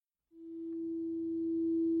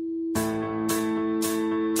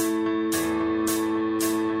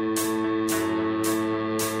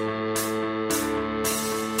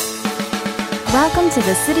to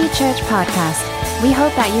the City Church podcast. We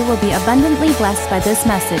hope that you will be abundantly blessed by this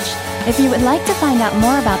message. If you would like to find out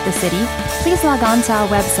more about the city, please log on to our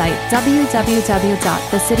website,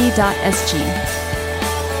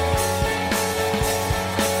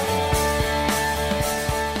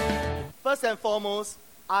 www.thecity.sg. First and foremost,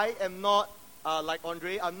 I am not like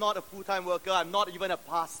Andre. I'm not a full-time worker. I'm not even a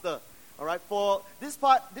pastor. All right. For this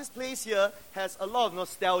place here has a lot of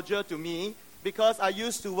nostalgia to me because I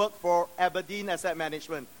used to work for Aberdeen Asset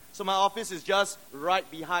Management. So my office is just right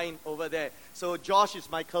behind over there. So Josh is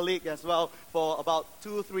my colleague as well for about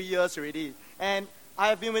 2-3 years already. And I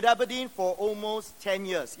have been with Aberdeen for almost 10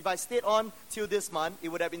 years. If I stayed on till this month, it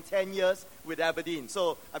would have been 10 years with Aberdeen.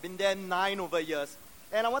 So I've been there 9 over years.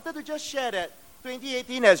 And I wanted to just share that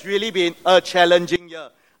 2018 has really been a challenging year.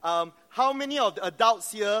 How many of the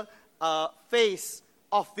adults here face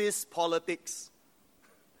office politics?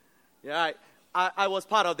 Yeah, I was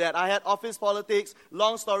part of that. I had office politics.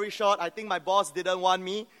 Long story short, I think my boss didn't want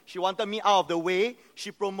me. She wanted me out of the way.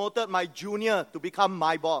 She promoted my junior to become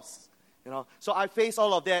my boss. So I faced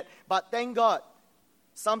all of that. But thank God,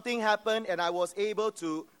 something happened and I was able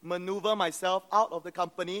to maneuver myself out of the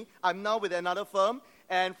company. I'm now with another firm.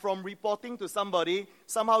 And from reporting to somebody,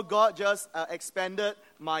 somehow God just expanded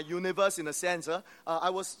my universe in a sense. I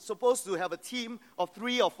was supposed to have a team of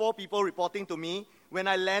 3 or 4 people reporting to me. When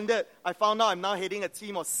I landed, I found out I'm now heading a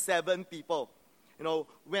team of 7 people.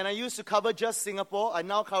 When I used to cover just Singapore, I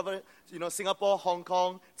now cover, Singapore, Hong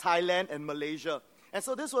Kong, Thailand, and Malaysia. And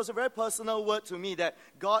so this was a very personal word to me that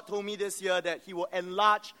God told me this year that He will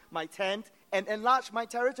enlarge my tent and enlarge my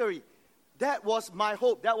territory. That was my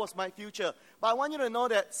hope. That was my future. But I want you to know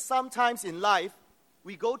that sometimes in life,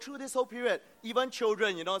 we go through this whole period. Even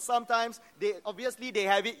children, sometimes they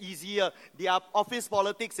have it easier. Their office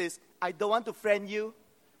politics is, I don't want to friend you.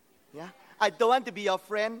 Yeah, I don't want to be your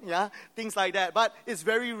friend. Yeah, things like that. But it's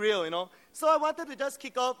very real, So I wanted to just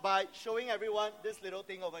kick off by showing everyone this little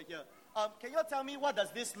thing over here. Can you tell me what does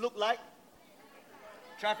this look like?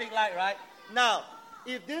 Traffic light, right? Now,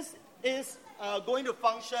 if this is going to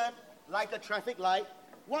function like a traffic light,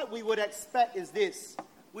 what we would expect is this.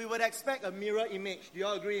 We would expect a mirror image. Do you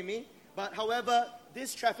all agree with me? But however,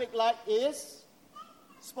 this traffic light is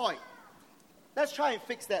spoiled. Let's try and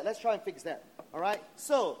fix that. All right?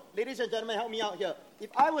 So, ladies and gentlemen, help me out here. If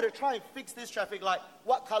I were to try and fix this traffic light,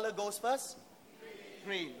 what color goes first?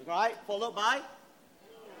 Green. Right? Followed by?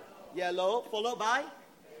 Yellow. Followed by?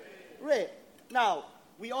 Red. Now,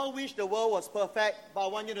 we all wish the world was perfect, but I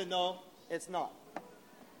want you to know it's not.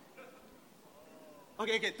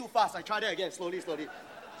 Okay, too fast. I try that again. Slowly. Slowly.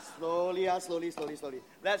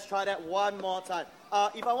 Let's try that one more time.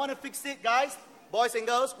 If I want to fix it, guys, boys and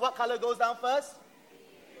girls, what color goes down first?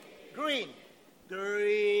 Green.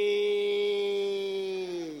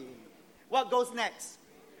 What goes next?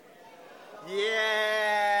 Yellow.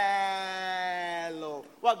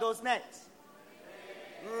 What goes next?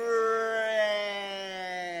 Red.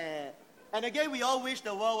 And again, we all wish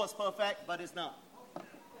the world was perfect, but it's not.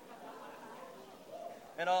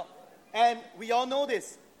 And we all know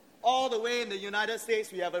this. All the way in the United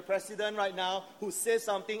States, we have a president right now who says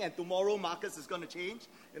something and tomorrow markets is going to change.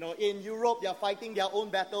 In Europe, they are fighting their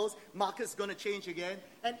own battles. Markets going to change again.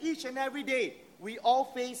 And each and every day, we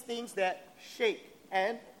all face things that shake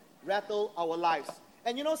and rattle our lives.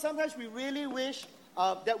 And sometimes we really wish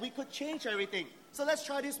that we could change everything. So let's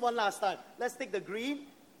try this one last time. Let's take the green.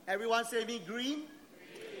 Everyone say me green.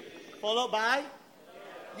 Followed by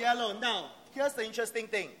yellow. Now, here's the interesting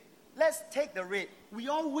thing. Let's take the red. We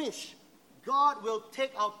all wish God will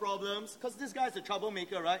take our problems, because this guy is a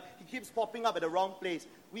troublemaker, right? He keeps popping up at the wrong place.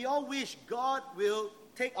 We all wish God will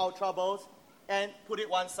take our troubles and put it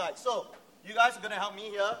one side. So, you guys are going to help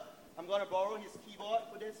me here. I'm going to borrow his keyboard,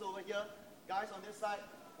 put this over here. Guys on this side,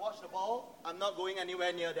 watch the ball. I'm not going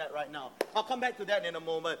anywhere near that right now. I'll come back to that in a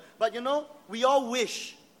moment. But we all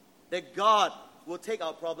wish that God will take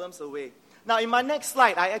our problems away. Now, in my next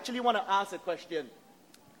slide, I actually want to ask a question.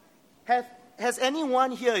 Has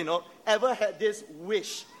anyone here, ever had this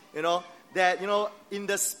wish, that, in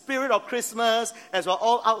the spirit of Christmas, as we're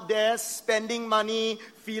all out there spending money,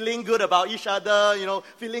 feeling good about each other,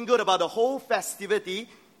 feeling good about the whole festivity,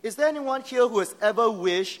 is there anyone here who has ever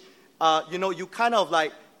wished, you kind of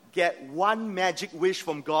like get one magic wish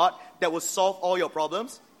from God that will solve all your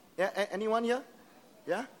problems? Yeah, anyone here?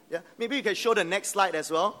 Yeah? Maybe you can show the next slide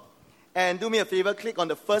as well. And do me a favor, click on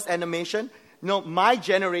the first animation. My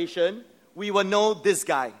generation, we will know this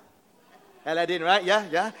guy. Aladdin, right?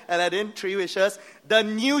 Yeah. Aladdin, 3 wishes. The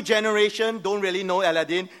new generation don't really know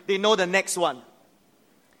Aladdin. They know the next one.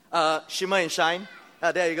 Shimmer and Shine.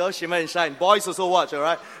 There you go, Shimmer and Shine. Boys also watch, all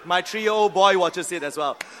right? My 3-year-old boy watches it as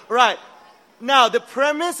well. All right. Now, the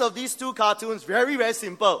premise of these two cartoons, very, very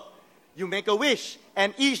simple. You make a wish,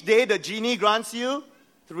 and each day the genie grants you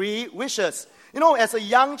 3 wishes. You know, as a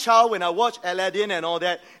young child, when I watch Aladdin and all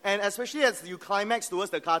that, and especially as you climax towards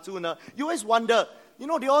the cartoon, you always wonder, you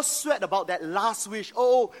know, they all sweat about that last wish.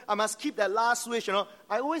 Oh, I must keep that last wish, you know.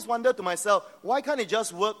 I always wonder to myself, why can't it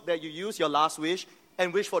just work that you use your last wish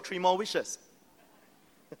and wish for 3 more wishes?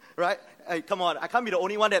 Right? Hey, come on, I can't be the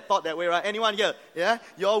only one that thought that way, right? Anyone here? Yeah?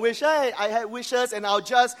 You all wish, hey, I had wishes and I'll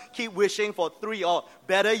just keep wishing for 3, or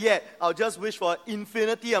better yet, I'll just wish for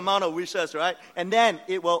infinity amount of wishes, right? And then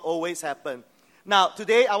it will always happen. Now,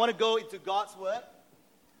 today I want to go into God's Word.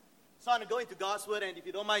 So I'm going to go into God's Word, and if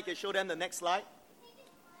you don't mind, you can show them the next slide.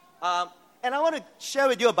 And I want to share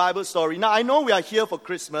with you a Bible story. Now, I know we are here for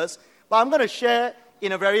Christmas, but I'm going to share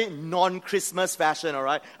in a very non-Christmas fashion, all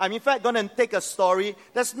right? I'm in fact going to take a story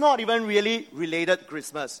that's not even really related to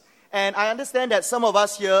Christmas. And I understand that some of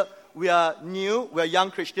us here, we are new, we're young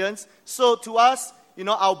Christians. So to us, you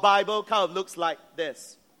know, our Bible kind of looks like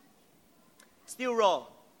this. Still raw,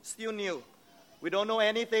 still new. We don't know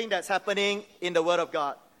anything that's happening in the Word of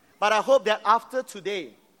God. But I hope that after today,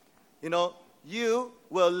 you know, you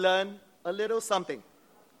will learn a little something.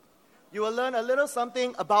 You will learn a little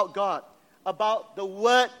something about God, about the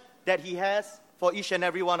Word that He has for each and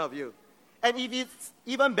every one of you. And if it's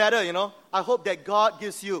even better, you know, I hope that God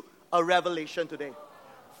gives you a revelation today.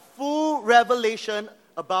 Full revelation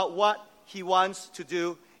about what He wants to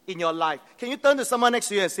do in your life. Can you turn to someone next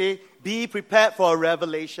to you and say, be prepared for a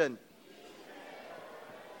revelation?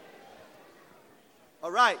 All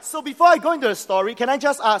right, so before I go into the story, can I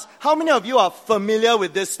just ask, how many of you are familiar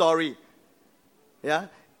with this story? Yeah?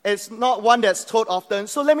 It's not one that's told often,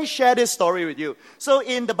 so let me share this story with you. So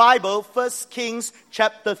in the Bible, 1 Kings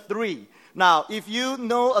chapter 3. Now, if you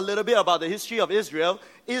know a little bit about the history of Israel,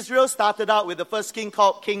 Israel started out with the first king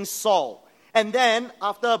called King Saul. And then,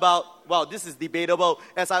 after about, well, this is debatable.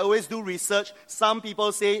 As I always do research, some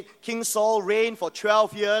people say King Saul reigned for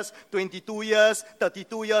 12 years, 22 years,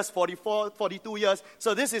 32 years, 42 years.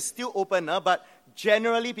 So this is still open, but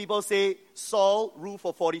generally people say Saul ruled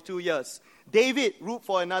for 42 years. David ruled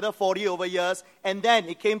for another 40 over years. And then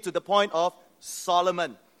it came to the point of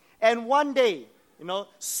Solomon. And one day, you know,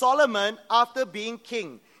 Solomon, after being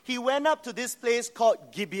king, he went up to this place called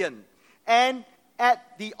Gibeon. And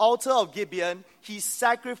at the altar of Gibeon, he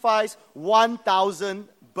sacrificed 1,000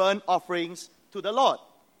 burnt offerings to the Lord.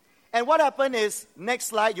 And what happened is, next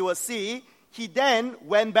slide you will see, he then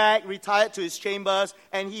went back, retired to his chambers,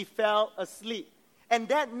 and he fell asleep. And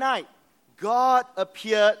that night, God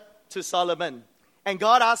appeared to Solomon. And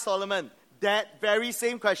God asked Solomon that very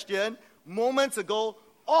same question. Moments ago,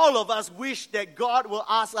 all of us wish that God will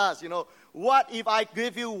ask us, you know, what if I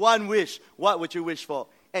give you one wish? What would you wish for?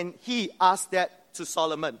 And he asked that to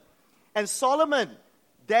Solomon. And Solomon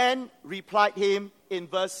then replied him in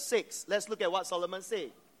verse 6. Let's look at what Solomon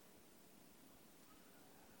said.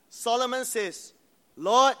 Solomon says,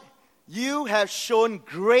 Lord, you have shown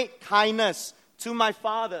great kindness to my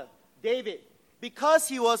father, David, because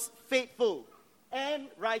he was faithful and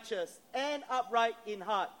righteous and upright in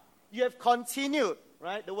heart. You have continued,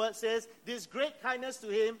 right? The word says, this great kindness to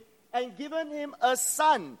him and given him a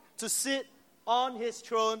son to sit on his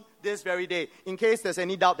throne this very day. In case there's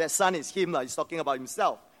any doubt, that son is him, he's talking about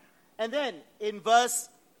himself. And then in verse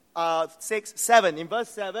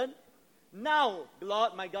 7, now,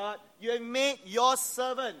 Lord my God, you have made your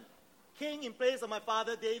servant king in place of my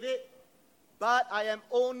father David, but I am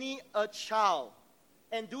only a child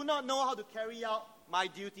and do not know how to carry out my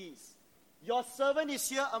duties. Your servant is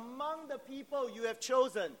here among the people you have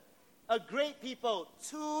chosen, a great people,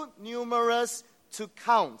 too numerous to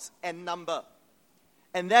count and number.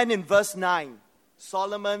 And then in verse 9,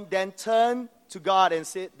 Solomon then turned to God and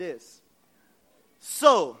said this,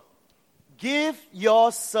 so, give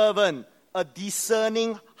your servant a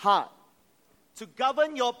discerning heart to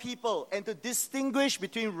govern your people and to distinguish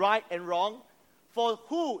between right and wrong, for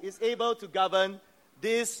who is able to govern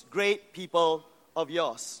this great people of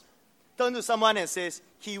yours? Turn to someone and says,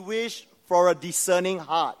 he wished for a discerning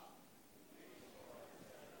heart.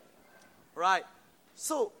 Right.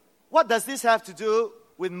 So, what does this have to do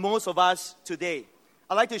with most of us today?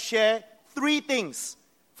 I'd like to share 3 things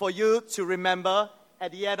for you to remember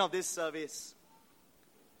at the end of this service.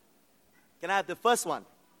 Can I have the first one?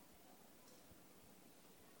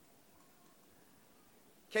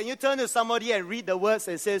 Can you turn to somebody and read the words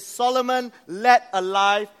that says, Solomon led a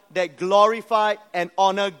life that glorified and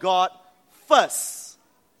honored God first.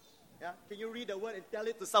 Yeah? Can you read the word and tell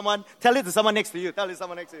it to someone? Tell it to someone next to you. Tell it to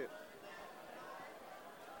someone next to you.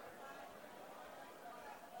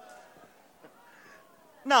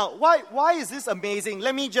 Now, why is this amazing?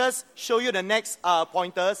 Let me just show you the next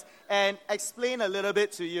pointers and explain a little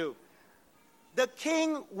bit to you. The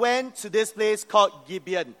king went to this place called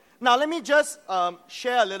Gibeon. Now, let me just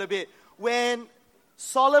share a little bit. When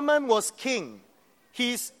Solomon was king,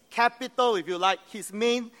 his capital, if you like, his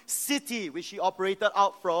main city, which he operated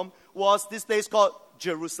out from, was this place called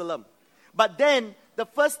Jerusalem. But then, the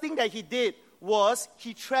first thing that he did was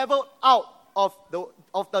he traveled out of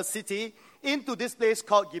the city into this place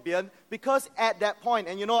called Gibeon, because at that point,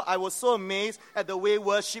 and I was so amazed at the way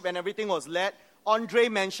worship and everything was led. Andre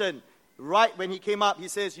mentioned, right when he came up, he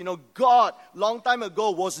says, God, long time ago,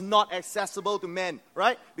 was not accessible to men,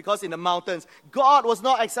 right? Because in the mountains, God was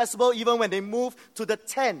not accessible even when they moved to the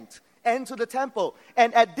tent and to the temple.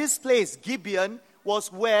 And at this place, Gibeon,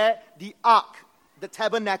 was where the ark, the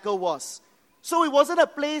tabernacle was. So it wasn't a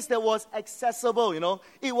place that was accessible,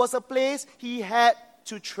 It was a place he had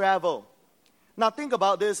to travel. Now think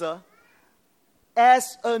about this.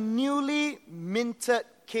 As a newly minted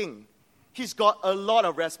king, he's got a lot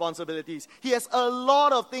of responsibilities. He has a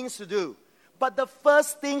lot of things to do. But the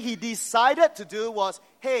first thing he decided to do was,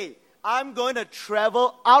 hey, I'm going to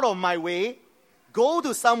travel out of my way, go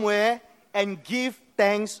to somewhere, and give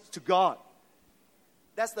thanks to God.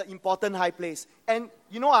 That's the important high place. And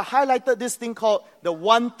I highlighted this thing called the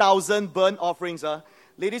 1,000 burnt offerings.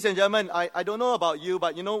 Ladies and gentlemen, I don't know about you,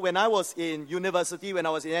 but when I was in university, when I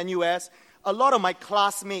was in NUS, a lot of my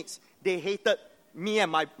classmates, they hated me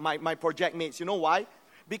and my project mates. You know why?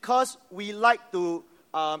 Because we like to,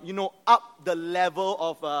 up the level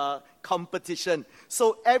of competition.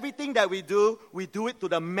 So everything that we do it to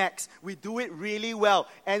the max. We do it really well.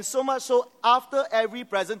 And so much so, after every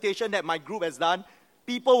presentation that my group has done,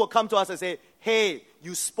 people will come to us and say, hey,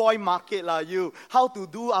 you spoil market lah, you. How to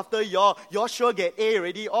do after y'all sure get A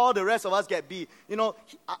already, all the rest of us get B.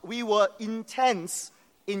 We were intense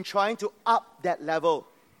in trying to up that level.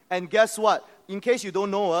 And guess what? In case you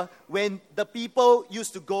don't know, when the people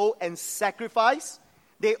used to go and sacrifice,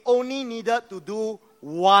 they only needed to do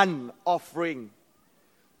one offering.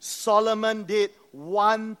 Solomon did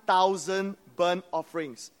 1,000 burnt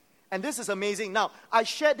offerings. And this is amazing. Now, I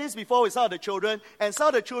shared this before with some of the children, and some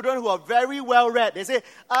of the children who are very well read, they say,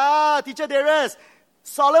 Teacher Darius,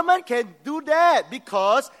 Solomon can do that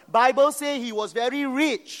because Bible says he was very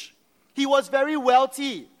rich. He was very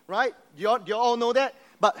wealthy, right? Do you all know that?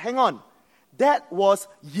 But hang on. That was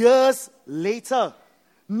years later.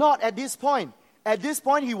 Not at this point. At this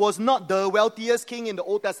point, he was not the wealthiest king in the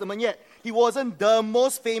Old Testament yet. He wasn't the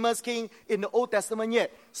most famous king in the Old Testament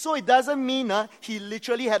yet. So it doesn't mean he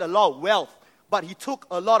literally had a lot of wealth. But he took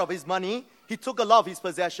a lot of his money, he took a lot of his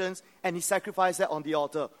possessions, and he sacrificed that on the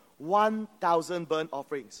altar. 1,000 burnt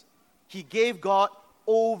offerings. He gave God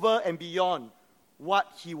over and beyond what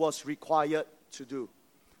he was required to do.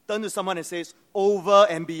 Turn to someone and say, over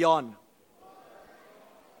and beyond.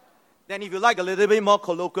 Then if you like a little bit more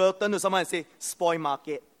colloquial, turn to someone and say, spoil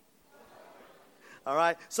market. All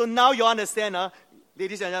right? So now you understand,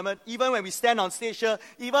 ladies and gentlemen, even when we stand on stage here,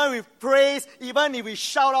 even if we praise, even if we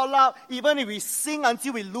shout out loud, even if we sing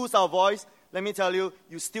until we lose our voice, let me tell you,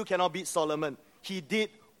 you still cannot beat Solomon. He did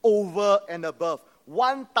over and above.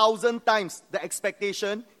 1,000 times the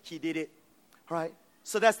expectation, he did it. All right?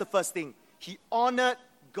 So that's the first thing. He honored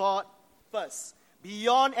God first.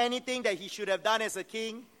 Beyond anything that he should have done as a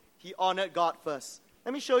king, he honored God first.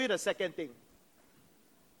 Let me show you the second thing.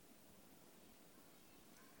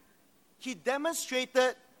 He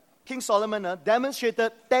demonstrated, King Solomon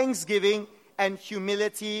demonstrated thanksgiving and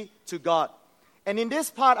humility to God. And in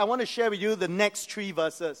this part, I want to share with you the next 3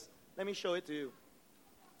 verses. Let me show it to you.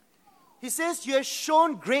 He says, you have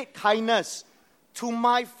shown great kindness to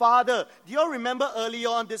my father. Do you all remember earlier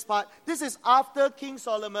on this part? This is after King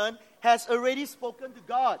Solomon has already spoken to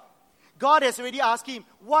God. God has already asked him,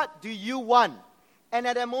 what do you want? And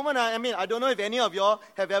at that moment, I don't know if any of y'all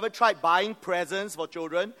have ever tried buying presents for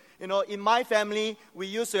children. In my family, we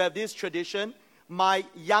used to have this tradition. My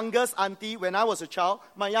youngest auntie, when I was a child,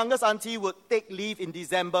 my youngest auntie would take leave in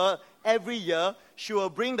December every year. She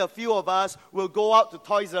will bring the few of us, we'll go out to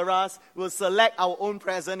Toys R Us, we'll select our own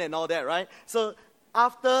present and all that, right? So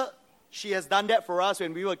after she has done that for us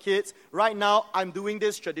when we were kids, right now I'm doing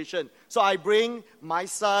this tradition. So I bring my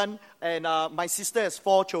son, and my sister has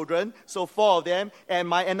 4 children, so 4 of them, and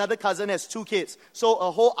my another cousin has 2 kids. So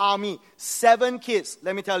a whole army, 7 kids,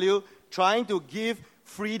 let me tell you, trying to give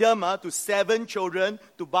freedom to 7 children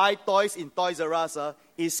to buy toys in Toys R Us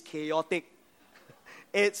is chaotic.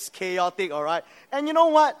 It's chaotic, all right? And you know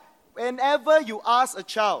what? Whenever you ask a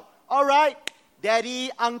child, all right,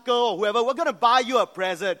 daddy, uncle, or whoever, we're going to buy you a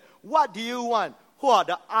present. What do you want?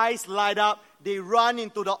 The eyes light up. they run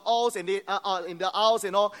into the aisles and in the aisles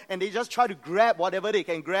and all, and they just try to grab whatever they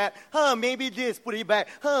can grab. Maybe this, put it back.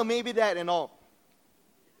 Maybe that and all.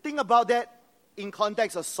 Think about that in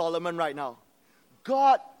context of Solomon right now.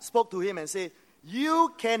 God spoke to him and said,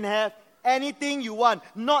 you can have anything you want,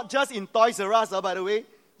 not just in Toys R Us, by the way.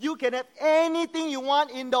 You can have anything you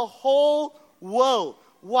want in the whole world.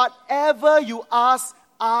 Whatever you ask,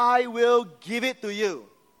 I will give it to you.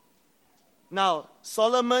 Now,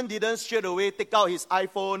 Solomon didn't straight away take out his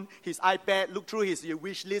iPhone, his iPad, look through his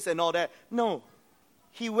wish list and all that. No.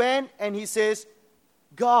 He went and he says,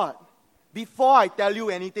 God, before I tell you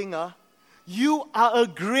anything, you are a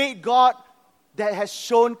great God that has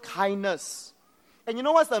shown kindness. And you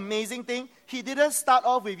know what's the amazing thing? He didn't start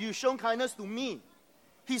off with, you shown kindness to me.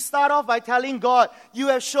 He started off by telling God, you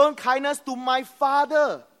have shown kindness to my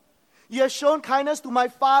father. You have shown kindness to my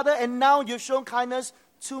father, and now you've shown kindness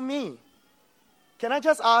to me. Can I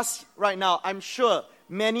just ask right now, I'm sure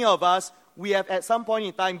many of us, we have at some point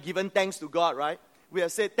in time given thanks to God, right? We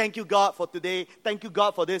have said, thank you God for today, thank you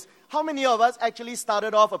God for this. How many of us actually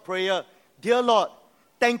started off a prayer? Dear Lord,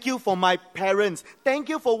 thank you for my parents. Thank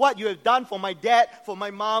you for what you have done for my dad, for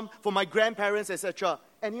my mom, for my grandparents, etc.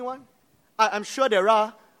 Anyone? I'm sure there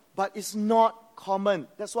are, but it's not common.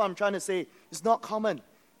 That's what I'm trying to say. It's not common.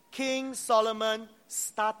 King Solomon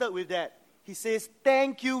started with that. He says,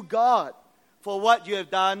 thank you God for what you have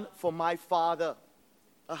done for my father.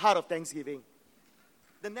 A heart of thanksgiving.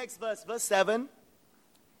 The next verse, verse 7.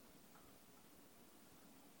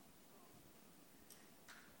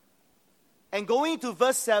 And going to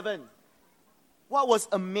verse 7, what was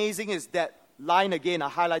amazing is that line again, I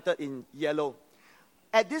highlighted in yellow.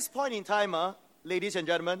 At this point in time, ladies and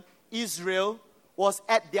gentlemen, Israel was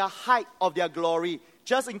at their height of their glory.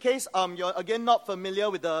 Just in case you're again not familiar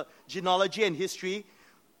with the genealogy and history,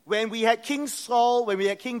 when we had King Saul, when we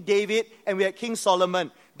had King David, and we had King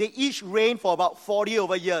Solomon, they each reigned for about 40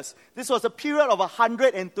 over years. This was a period of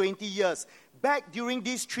 120 years. Back during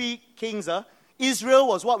these three kings, Israel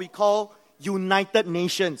was what we call United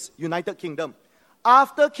Nations, United Kingdom.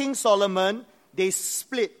 After King Solomon, they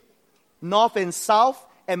split north and south.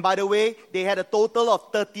 And by the way, they had a total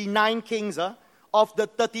of 39 kings. Of the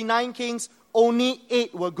 39 kings, only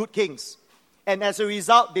 8 were good kings. And as a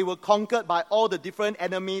result, they were conquered by all the different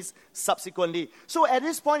enemies subsequently. So at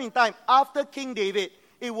this point in time, after King David,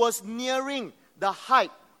 it was nearing the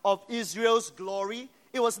height of Israel's glory.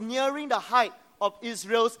 It was nearing the height of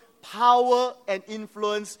Israel's power and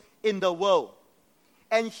influence in the world.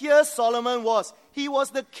 And here Solomon was. He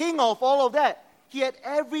was the king of all of that. He had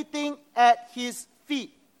everything at his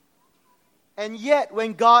feet. And yet,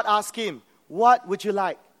 when God asked him, what would you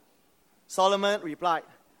like? Solomon replied,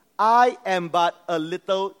 I am but a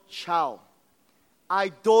little child. I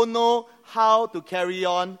don't know how to carry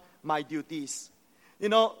on my duties. You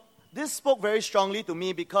know, this spoke very strongly to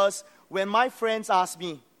me because when my friends asked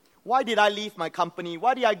me, why did I leave my company?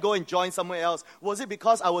 Why did I go and join somewhere else? Was it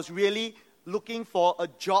because I was really looking for a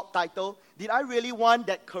job title? Did I really want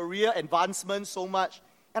that career advancement so much?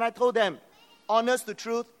 And I told them, honest to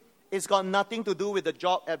truth, it's got nothing to do with the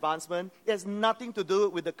job advancement. It has nothing to do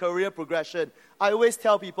with the career progression. I always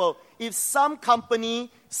tell people, if some company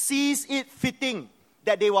sees it fitting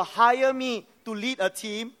that they will hire me to lead a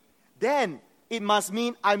team, then it must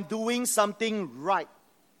mean I'm doing something right.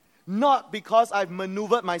 Not because I've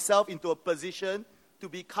maneuvered myself into a position to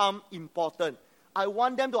become important. I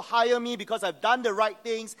want them to hire me because I've done the right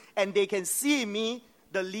things and they can see in me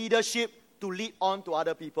the leadership to lead on to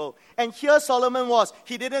other people. And here Solomon was.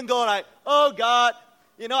 He didn't go like, oh God,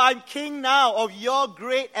 I'm king now of your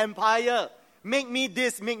great empire. Make me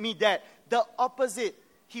this, make me that. The opposite.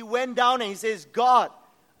 He went down and he says, God,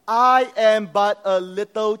 I am but a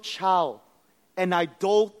little child and I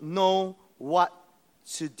don't know what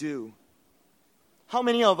to do. How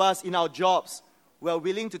many of us in our jobs were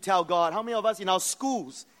willing to tell God? How many of us in our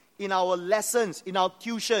schools, in our lessons, in our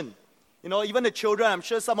tuition, even the children, I'm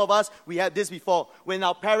sure some of us, we had this before. When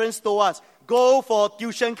our parents told us, go for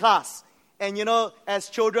tuition class. And as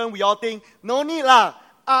children, we all think, no need lah,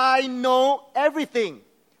 I know everything.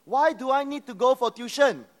 Why do I need to go for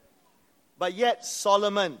tuition? But yet,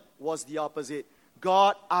 Solomon was the opposite.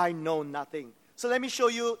 God, I know nothing. So let me show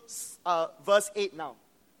you verse 8 now.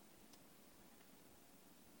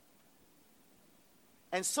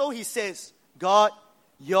 And so he says, God,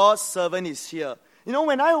 your servant is here.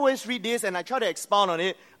 When I always read this and I try to expound on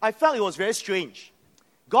it, I felt it was very strange.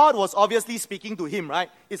 God was obviously speaking to him, right?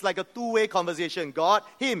 It's like a two-way conversation. God,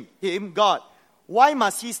 him, God. Why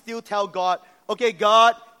must he still tell God, okay,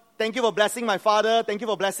 God, thank you for blessing my father. Thank you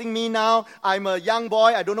for blessing me now. I'm a young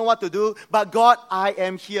boy. I don't know what to do. But God, I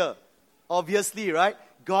am here. Obviously, right?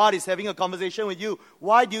 God is having a conversation with you.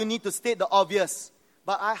 Why do you need to state the obvious?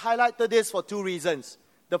 But I highlighted this for two reasons.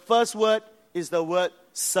 The first word is the word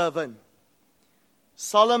servant.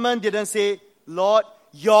 Solomon didn't say, Lord,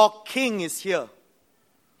 your king is here.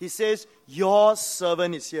 He says, your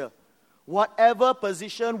servant is here. Whatever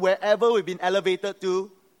position, wherever we've been elevated to,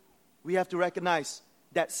 we have to recognize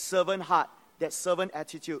that servant heart, that servant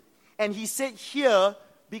attitude. And he said here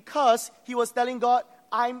because he was telling God,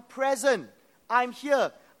 I'm present. I'm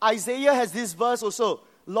here. Isaiah has this verse also.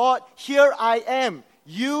 Lord, here I am.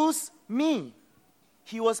 Use me.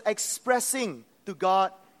 He was expressing to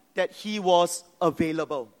God that he was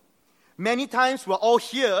available. Many times we're all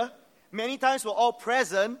here. Many times we're all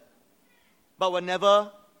present. But we're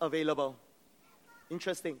never available.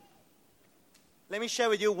 Interesting. Let me share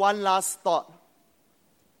with you one last thought.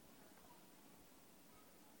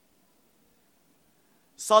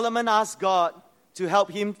 Solomon asked God to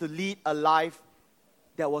help him to lead a life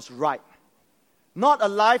that was right. Not a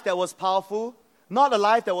life that was powerful, not a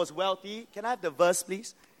life that was wealthy. Can I have the verse,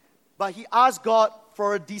 please? But he asked God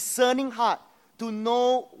for a discerning heart to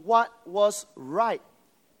know what was right.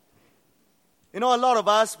 You know, a lot of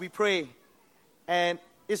us, we pray, and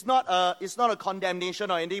it's not a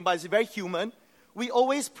condemnation or anything, but it's very human. We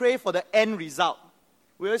always pray for the end result.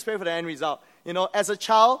 We always pray for the end result. You know, as a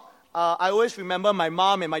child, I always remember my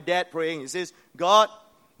mom and my dad praying. He says, God,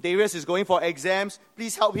 Darius is going for exams.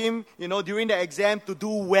 Please help him, during the exam to do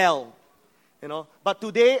well. But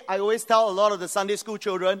today, I always tell a lot of the Sunday school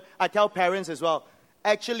children, I tell parents as well,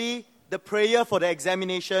 actually, the prayer for the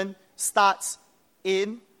examination starts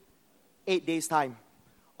in 8 days' time.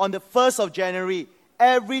 On the 1st of January,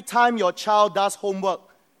 every time your child does homework,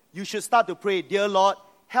 you should start to pray, Dear Lord,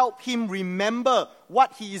 help him remember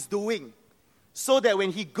what he is doing, so that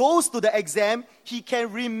when he goes to the exam, he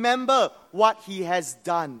can remember what he has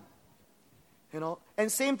done. And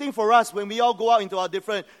same thing for us when we all go out into our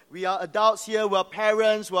we are adults here, we are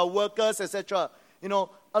parents, we are workers, etc.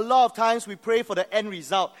 A lot of times we pray for the end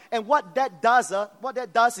result. And what that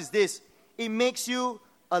does is this. It makes you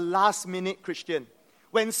a last-minute Christian.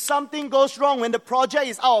 When something goes wrong, when the project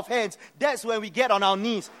is out of hands, that's when we get on our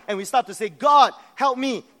knees and we start to say, God, help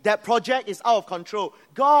me. That project is out of control.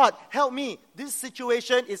 God, help me. This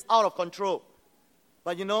situation is out of control.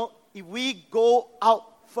 But if we go out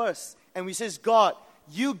first and we say, God,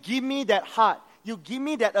 you give me that heart. You give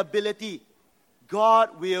me that ability.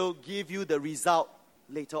 God will give you the result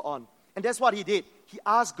later on. And that's what he did. He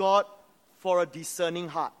asked God for a discerning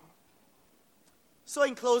heart. So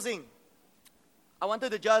in closing, I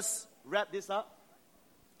wanted to just wrap this up.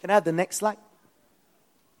 Can I have the next slide?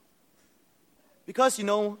 Because,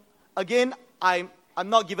 again, I'm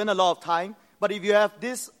not given a lot of time, but if you have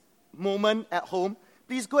this moment at home,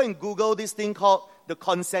 please go and Google this thing called the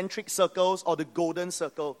concentric circles or the golden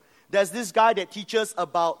circle. There's this guy that teaches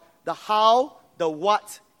about the how, the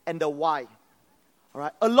what, and the why. All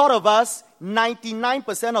right? A lot of us,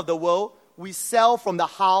 99% of the world, we sell from the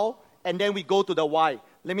how, and then we go to the why.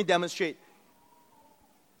 Let me demonstrate.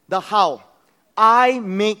 The how. I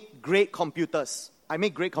make great computers. I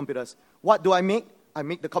make great computers. What do I make? I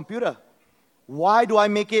make the computer. Why do I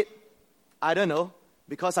make it? I don't know.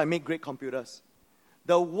 Because I make great computers.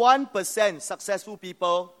 The 1% successful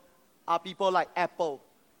people are people like Apple.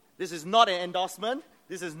 This is not an endorsement.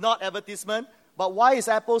 This is not advertisement. But why is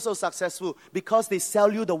Apple so successful? Because they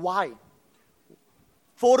sell you the why.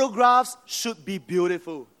 Photographs should be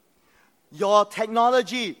beautiful. Your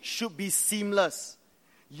technology should be seamless.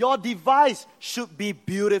 Your device should be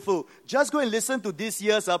beautiful. Just go and listen to this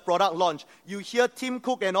year's product launch. You hear Tim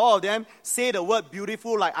Cook and all of them say the word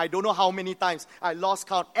beautiful like I don't know how many times. I lost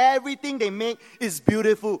count. Everything they make is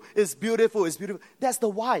beautiful. It's beautiful. It's beautiful. That's the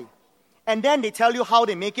why. And then they tell you how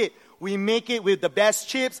they make it. We make it with the best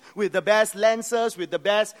chips, with the best lenses, with the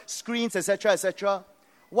best screens, etc., etc.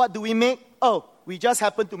 What do we make? Oh, we just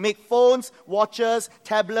happen to make phones, watches,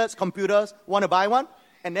 tablets, computers. Want to buy one?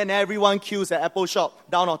 And then everyone queues at Apple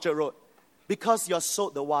shop down Orchard Road. Because you're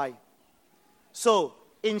sold the why. So,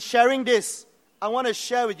 in sharing this, I want to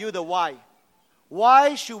share with you the why.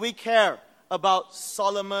 Why should we care about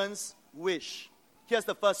Solomon's wish? Here's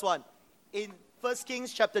the first one. In 1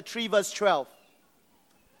 Kings chapter 3 verse 12.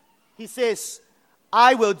 He says,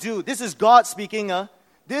 I will do. This is God speaking.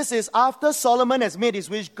 This is after Solomon has made his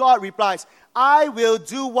wish. God replies, I will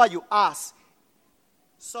do what you ask.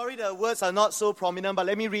 Sorry, the words are not so prominent, but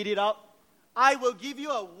let me read it out. I will give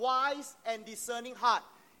you a wise and discerning heart.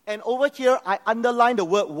 And over here, I underline the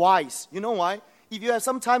word wise. You know why? If you have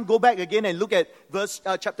some time, go back again and look at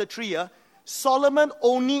chapter 3. Solomon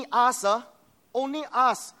only asked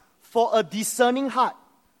for a discerning heart.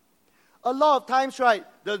 A lot of times, right,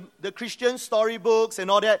 the Christian storybooks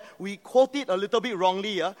and all that, we quote it a little bit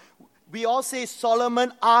wrongly. Yeah? We all say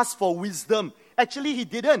Solomon asked for wisdom. Actually, he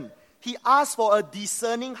didn't. He asked for a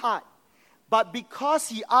discerning heart. But because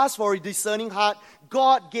he asked for a discerning heart,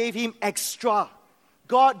 God gave him extra.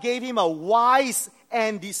 God gave him a wise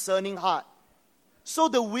and discerning heart. So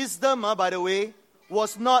the wisdom, by the way,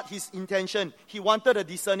 was not his intention. He wanted a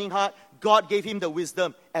discerning heart. God gave him the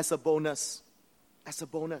wisdom as a bonus. As a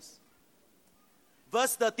bonus.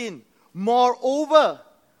 Verse 13, moreover,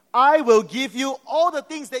 I will give you all the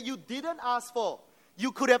things that you didn't ask for.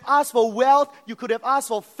 You could have asked for wealth, you could have asked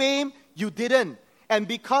for fame, you didn't. And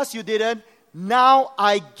because you didn't, now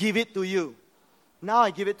I give it to you. Now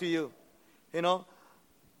I give it to you. You know,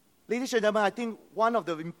 ladies and gentlemen, I think one of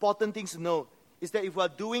the important things to know is that if we are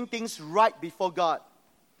doing things right before God,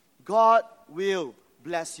 God will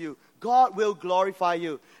bless you. God will glorify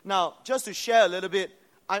you. Now, just to share a little bit,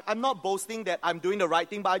 I'm not boasting that I'm doing the right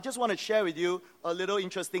thing, but I just want to share with you a little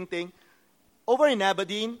interesting thing. Over in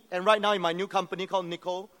Aberdeen, and right now in my new company called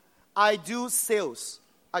Nicole, I do sales.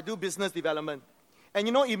 I do business development. And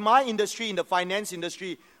you know, in my industry, in the finance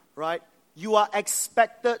industry, right, you are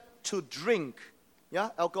expected to drink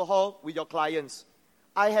alcohol with your clients.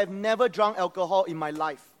 I have never drunk alcohol in my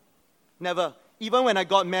life. Never. Even when I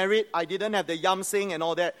got married, I didn't have the yam sing and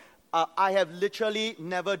all that. I have literally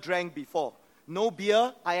never drank before. No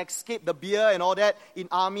beer. I escaped the beer and all that. In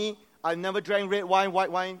army, I never drank red wine, white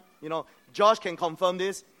wine. You know, Josh can confirm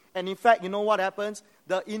this. And in fact, you know what happens?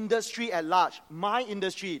 The industry at large, my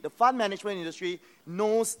industry, the fund management industry,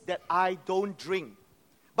 knows that I don't drink.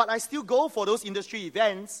 But I still go for those industry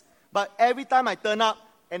events. But every time I turn up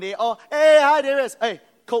and they all, hey, hi Darius. Hey,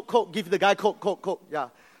 Coke, give the guy Coke. Yeah.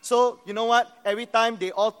 So, you know what? Every time they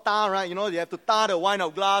all tar, right? You know, they have to tar the wine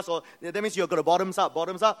of glass, or that means you've got to bottoms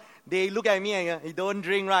up. They look at me and you don't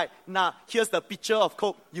drink, right? Nah, here's the picture of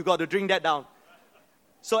Coke. You got to drink that down.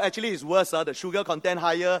 So actually it's worse. The sugar content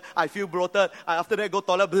higher. I feel bloated. I after that go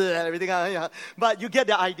toilet, bleh, everything. Yeah. But you get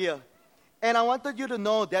the idea. And I wanted you to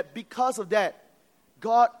know that because of that,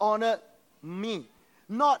 God honored me.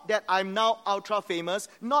 Not that I'm now ultra famous,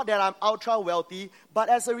 not that I'm ultra wealthy, but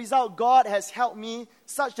as a result, God has helped me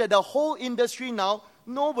such that the whole industry now,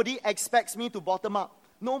 nobody expects me to bottom up.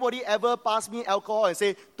 Nobody ever pass me alcohol and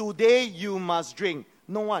say, today you must drink.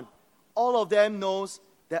 No one. All of them knows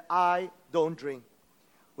that I don't drink.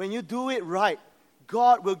 When you do it right,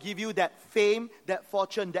 God will give you that fame, that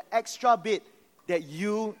fortune, the extra bit that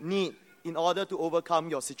you need in order to overcome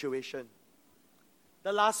your situation.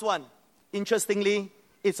 The last one, interestingly,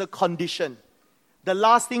 it's a condition. The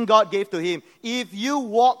last thing God gave to him, if you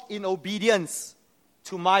walk in obedience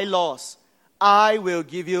to my laws, I will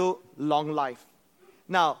give you long life.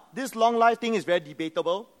 Now, this long life thing is very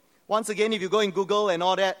debatable. Once again, if you go in Google and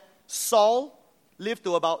all that, Saul lived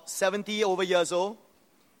to about 70 over years old.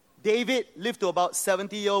 David lived to about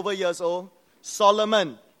 70 over years old.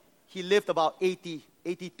 Solomon, he lived about 80,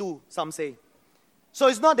 82, some say. So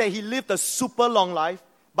it's not that he lived a super long life,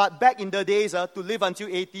 but back in the days, to live until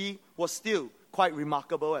 80 was still quite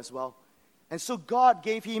remarkable as well. And so God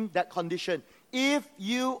gave him that condition. If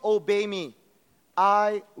you obey me,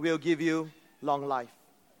 I will give you long life.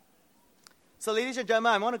 So ladies and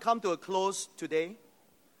gentlemen, I want to come to a close today.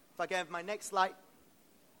 If I can have my next slide.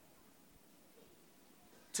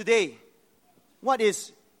 Today, what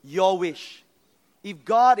is your wish? If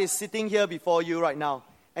God is sitting here before you right now,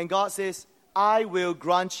 and God says, I will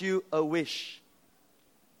grant you a wish,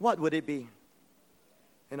 what would it be?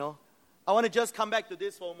 You know, I want to just come back to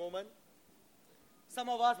this for a moment. Some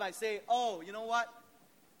of us might say, oh, you know what?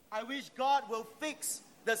 I wish God will fix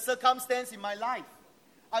the circumstance in my life.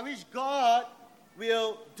 I wish God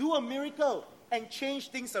will do a miracle and change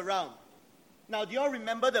things around. Now, do you all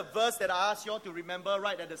remember the verse that I asked you all to remember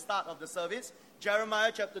right at the start of the service?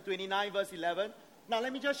 Jeremiah chapter 29, verse 11. Now,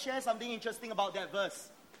 let me just share something interesting about that verse.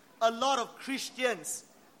 A lot of Christians,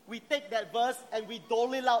 we take that verse and we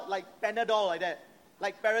dole it out like Panadol, like that,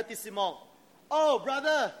 like paracetamol. Oh,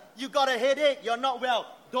 brother, you got a headache, you're not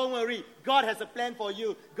well. Don't worry, God has a plan for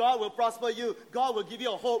you. God will prosper you. God will give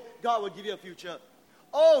you a hope. God will give you a future.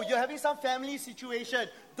 Oh, you're having some family situation.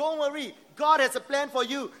 Don't worry, God has a plan for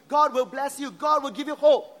you. God will bless you. God will give you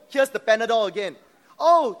hope. Here's the Panadol again.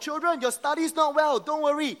 Oh, children, your study's not well. Don't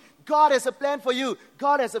worry, God has a plan for you.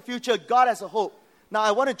 God has a future. God has a hope. Now,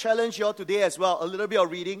 I want to challenge you all today as well, a little bit of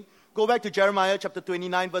reading. Go back to Jeremiah chapter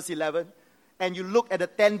 29, verse 11, and you look at the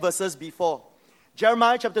 10 verses before.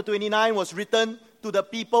 Jeremiah chapter 29 was written to the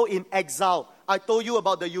people in exile. I told you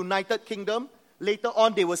about the United Kingdom. Later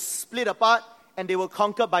on, they were split apart, and they were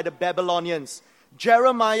conquered by the Babylonians.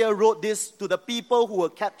 Jeremiah wrote this to the people who were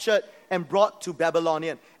captured and brought to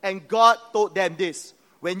Babylonian. And God told them this: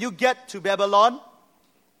 when you get to Babylon,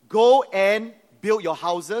 go and build your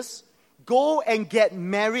houses. Go and get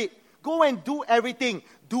married. Go and do everything.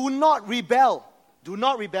 Do not rebel. Do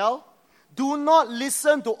not rebel. Do not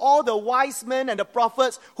listen to all the wise men and the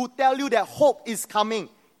prophets who tell you that hope is coming.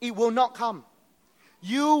 It will not come.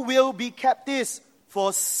 You will be captives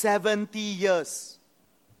for 70 years.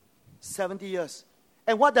 70 years.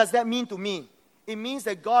 And what does that mean to me? It means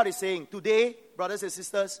that God is saying, today, brothers and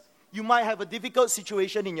sisters, you might have a difficult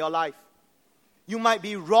situation in your life. You might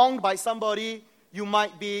be wronged by somebody. You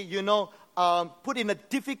might be, put in a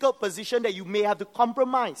difficult position that you may have to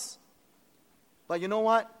compromise. But you know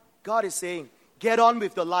what? God is saying, get on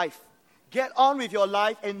with your life. Get on with your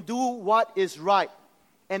life and do what is right.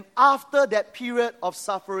 And after that period of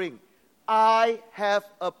suffering, I have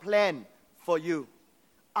a plan for you.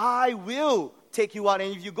 I will take you out.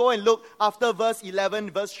 And if you go and look after verse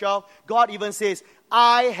 11, verse 12, God even says,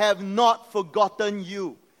 I have not forgotten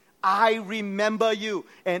you. I remember you,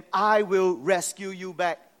 and I will rescue you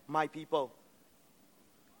back, my people.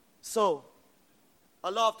 So,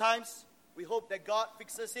 a lot of times, we hope that God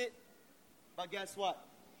fixes it, but guess what?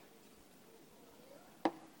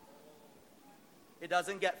 It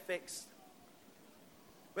doesn't get fixed.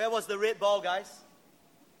 Where was the red ball, guys?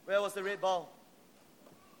 Where was the red ball?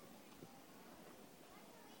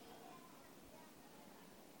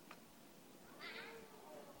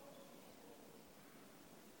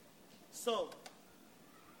 So,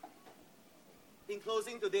 in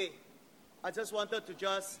closing today, I just wanted to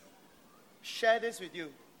just share this with you.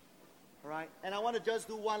 All right? And I want to just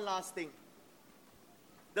do one last thing.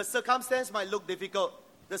 The circumstance might look difficult.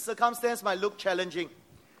 The circumstance might look challenging.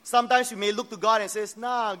 Sometimes you may look to God and say,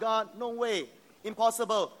 nah, God, no way.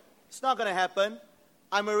 Impossible. It's not going to happen.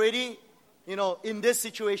 I'm already, in this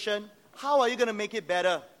situation. How are you going to make it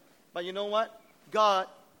better? But you know what? God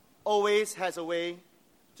always has a way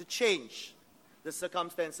to change the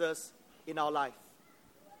circumstances in our life.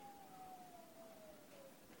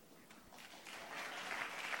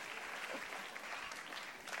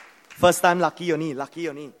 First time lucky only.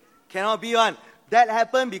 Cannot be one. That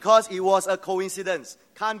happened because it was a coincidence.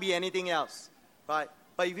 Can't be anything else. Right?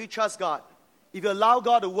 But if you trust God, if you allow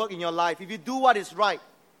God to work in your life, if you do what is right,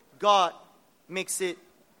 God makes it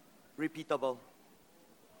repeatable.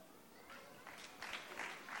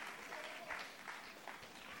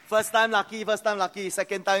 First time lucky,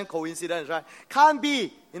 second time coincidence, right? Can't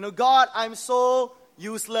be. God, I'm so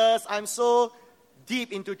useless, I'm so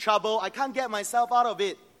deep into trouble, I can't get myself out of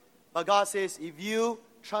it. But God says, if you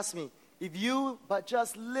trust me, if you but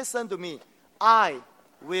just listen to me, I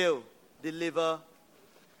will deliver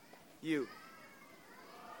you.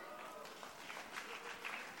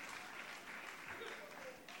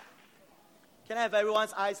 Can I have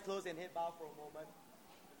everyone's eyes closed and head bowed for a moment?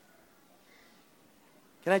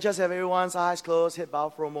 Can I just have everyone's eyes closed, head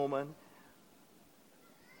bowed for a moment?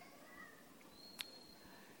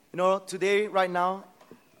 Today, right now,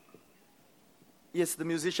 yes, the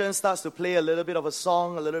musician starts to play a little bit of a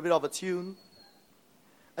song, a little bit of a tune.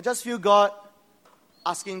 I just feel God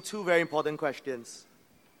asking two very important questions.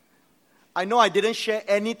 I know I didn't share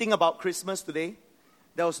anything about Christmas today.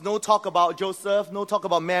 There was no talk about Joseph, no talk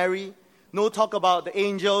about Mary, no talk about the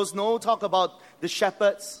angels, no talk about the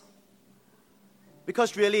shepherds.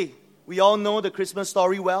 Because really, we all know the Christmas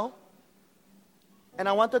story well. And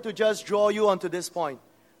I wanted to just draw you onto this point.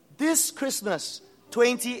 This Christmas,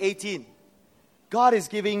 2018, God is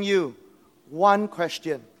giving you one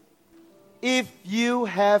question. If you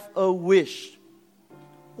have a wish,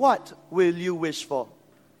 what will you wish for?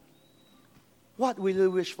 What will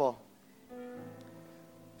you wish for?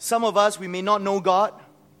 Some of us, we may not know God.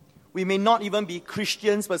 We may not even be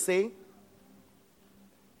Christians per se.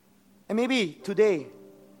 And maybe today,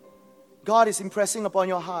 God is impressing upon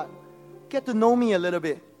your heart. Get to know me a little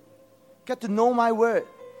bit. Get to know my word.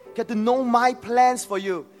 Get to know my plans for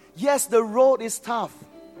you. Yes, the road is tough.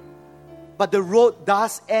 But the road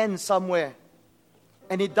does end somewhere.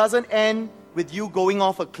 And it doesn't end with you going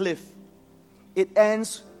off a cliff. It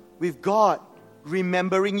ends with God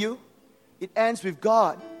remembering you. It ends with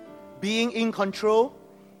God being in control.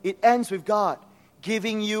 It ends with God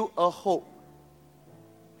giving you a hope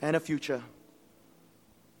and a future.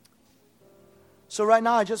 So right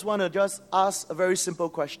now, I just want to ask a very simple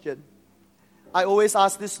question. I always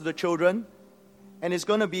ask this to the children, and it's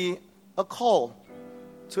going to be a call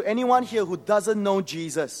to anyone here who doesn't know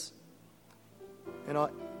Jesus. And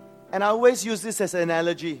I always use this as an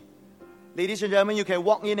analogy. Ladies and gentlemen, you can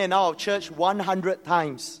walk in and out of church 100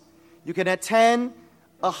 times. You can attend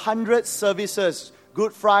 100 services,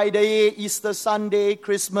 Good Friday, Easter Sunday,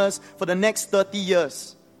 Christmas, for the next 30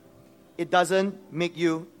 years, it doesn't make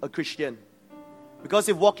you a Christian. Because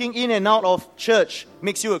if walking in and out of church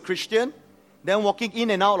makes you a Christian, then walking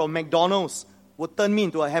in and out of McDonald's would turn me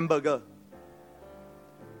into a hamburger.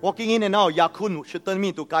 Walking in and out of Ya-Kun should turn me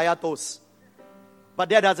into Kaya Toast. But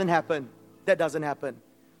that doesn't happen. That doesn't happen.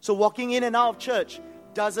 So walking in and out of church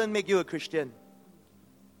doesn't make you a Christian.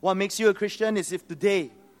 What makes you a Christian is if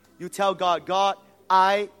today you tell God, God,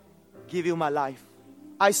 I give you my life.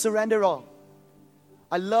 I surrender all.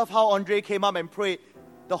 I love how Andre came up and prayed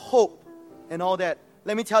the hope and all that.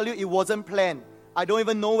 Let me tell you, it wasn't planned. I don't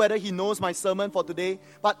even know whether he knows my sermon for today.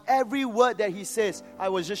 But every word that he says, I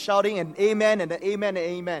was just shouting an amen and an amen and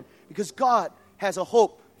amen. Because God has a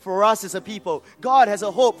hope for us as a people. God has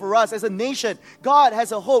a hope for us as a nation. God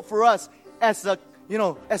has a hope for us as a,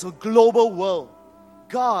 as a global world.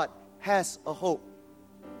 God has a hope.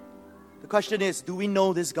 The question is, do we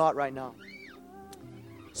know this God right now?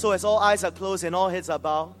 So as all eyes are closed and all heads are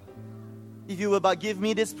bowed, if you will but give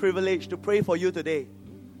me this privilege to pray for you today,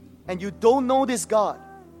 and you don't know this God,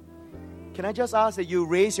 can I just ask that you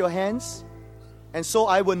raise your hands, and so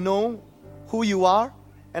I will know who you are,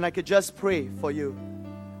 and I could just pray for you.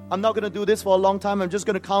 I'm not going to do this for a long time. I'm just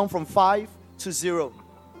going to count from 5 to 0.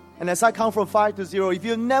 And as I count from 5 to 0, if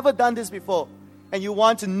you've never done this before, and you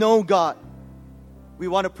want to know God, we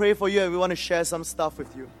want to pray for you, and we want to share some stuff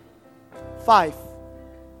with you. 5,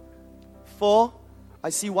 4, I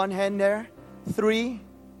see one hand there. 3,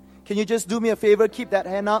 can you just do me a favor, keep that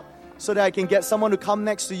hand up so that I can get someone to come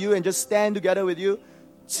next to you and just stand together with you.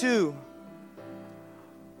 2,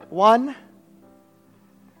 1,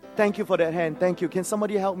 thank you for that hand, thank you. Can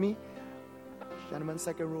somebody help me? Gentleman,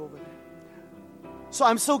 second row over there. So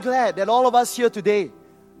I'm so glad that all of us here today,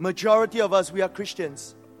 majority of us, we are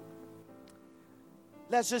Christians.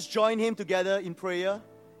 Let's just join him together in prayer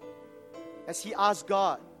as he asks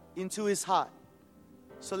God into his heart.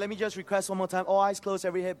 So let me just request one more time, all eyes closed,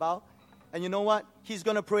 every head bowed. And you know what? He's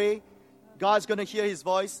going to pray. God's going to hear his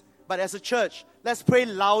voice. But as a church, let's pray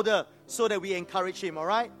louder so that we encourage him, all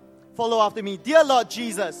right? Follow after me. Dear Lord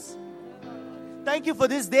Jesus, thank you for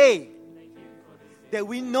this day, that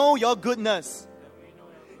we know your goodness,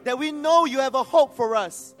 that we know you have a hope for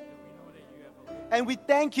us. And we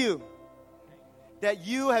thank you that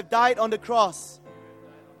you have died on the cross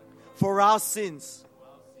for our sins.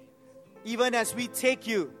 Even as we take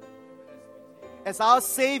you as our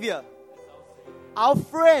Savior, our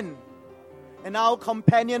friend, and our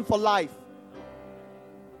companion for life.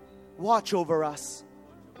 Watch over us.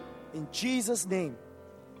 In Jesus' name,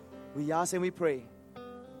 we ask and we pray.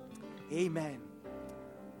 Amen.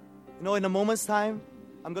 In a moment's time,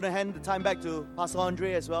 I'm going to hand the time back to Pastor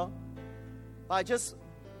Andre as well. But I just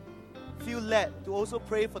feel led to also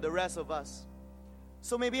pray for the rest of us.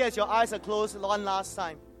 So maybe as your eyes are closed one last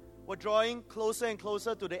time, we're drawing closer and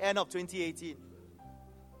closer to the end of 2018.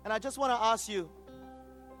 And I just want to ask you,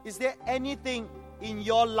 is there anything in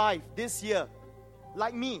your life this year,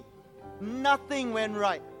 like me, nothing went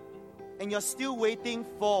right, and you're still waiting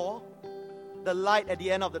for the light at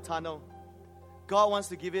the end of the tunnel? God wants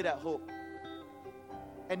to give you that hope.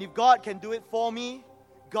 And if God can do it for me,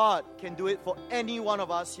 God can do it for any one of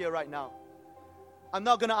us here right now. I'm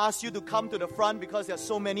not going to ask you to come to the front because there's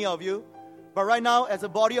so many of you. But right now, as a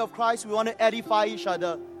body of Christ, we want to edify each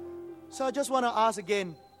other. So I just want to ask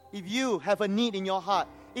again, if you have a need in your heart,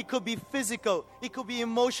 it could be physical, it could be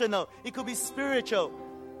emotional, it could be spiritual.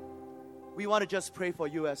 We want to just pray for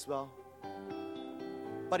you as well.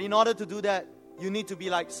 But in order to do that, you need to be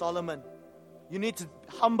like Solomon. You need to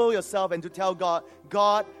humble yourself and to tell God,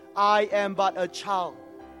 God, I am but a child,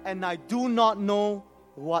 and I do not know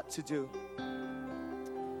what to do.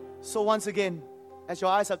 So once again, as your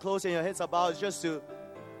eyes are closed and your heads are bowed, it's just to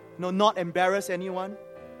not embarrass anyone.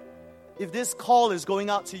 If this call is going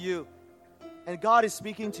out to you and God is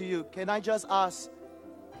speaking to you, can I just ask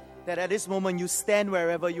that at this moment you stand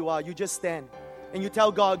wherever you are. You just stand and you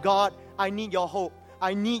tell God, God, I need your hope.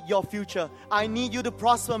 I need your future. I need you to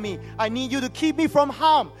prosper me. I need you to keep me from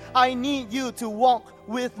harm. I need you to walk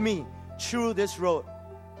with me through this road.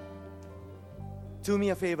 Do me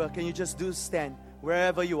a favor. Can you just stand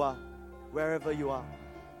wherever you are? Wherever you are.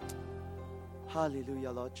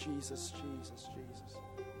 Hallelujah, Lord Jesus, Jesus, Jesus.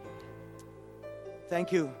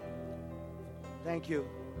 Thank you. Thank you.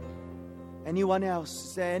 Anyone else?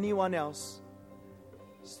 Is there anyone else?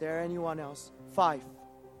 Is there anyone else? 5,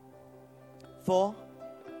 4,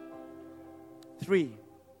 3,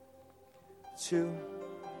 2,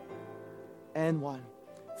 and 1.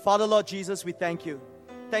 Father, Lord Jesus, we thank you.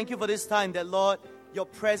 Thank you for this time that, Lord, your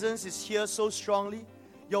presence is here so strongly.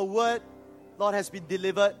 your word, Lord, has been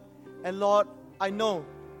delivered. And Lord, I know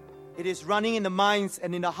it is running in the minds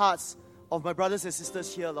and in the hearts of my brothers and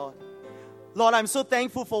sisters here, Lord. Lord, I'm so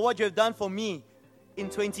thankful for what you have done for me in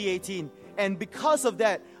 2018. And because of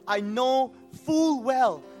that, I know full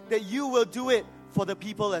well that you will do it for the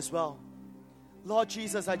people as well. Lord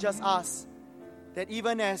Jesus, I just ask that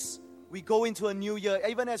even as we go into a new year,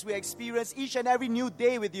 even as we experience each and every new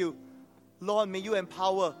day with you, Lord, may you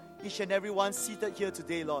empower each and every one seated here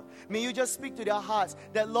today, Lord. May you just speak to their hearts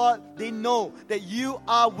that, Lord, they know that you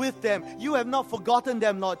are with them. You have not forgotten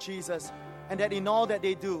them, Lord Jesus. And that in all that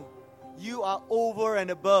they do, you are over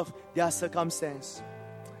and above their circumstance.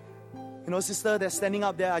 You know, sister that's standing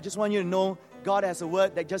up there, I just want you to know God has a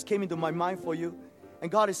word that just came into my mind for you.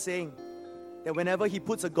 And God is saying that whenever He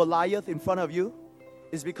puts a Goliath in front of you,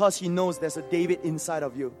 it's because He knows there's a David inside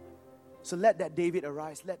of you. So let that David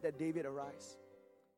arise. Let that David arise.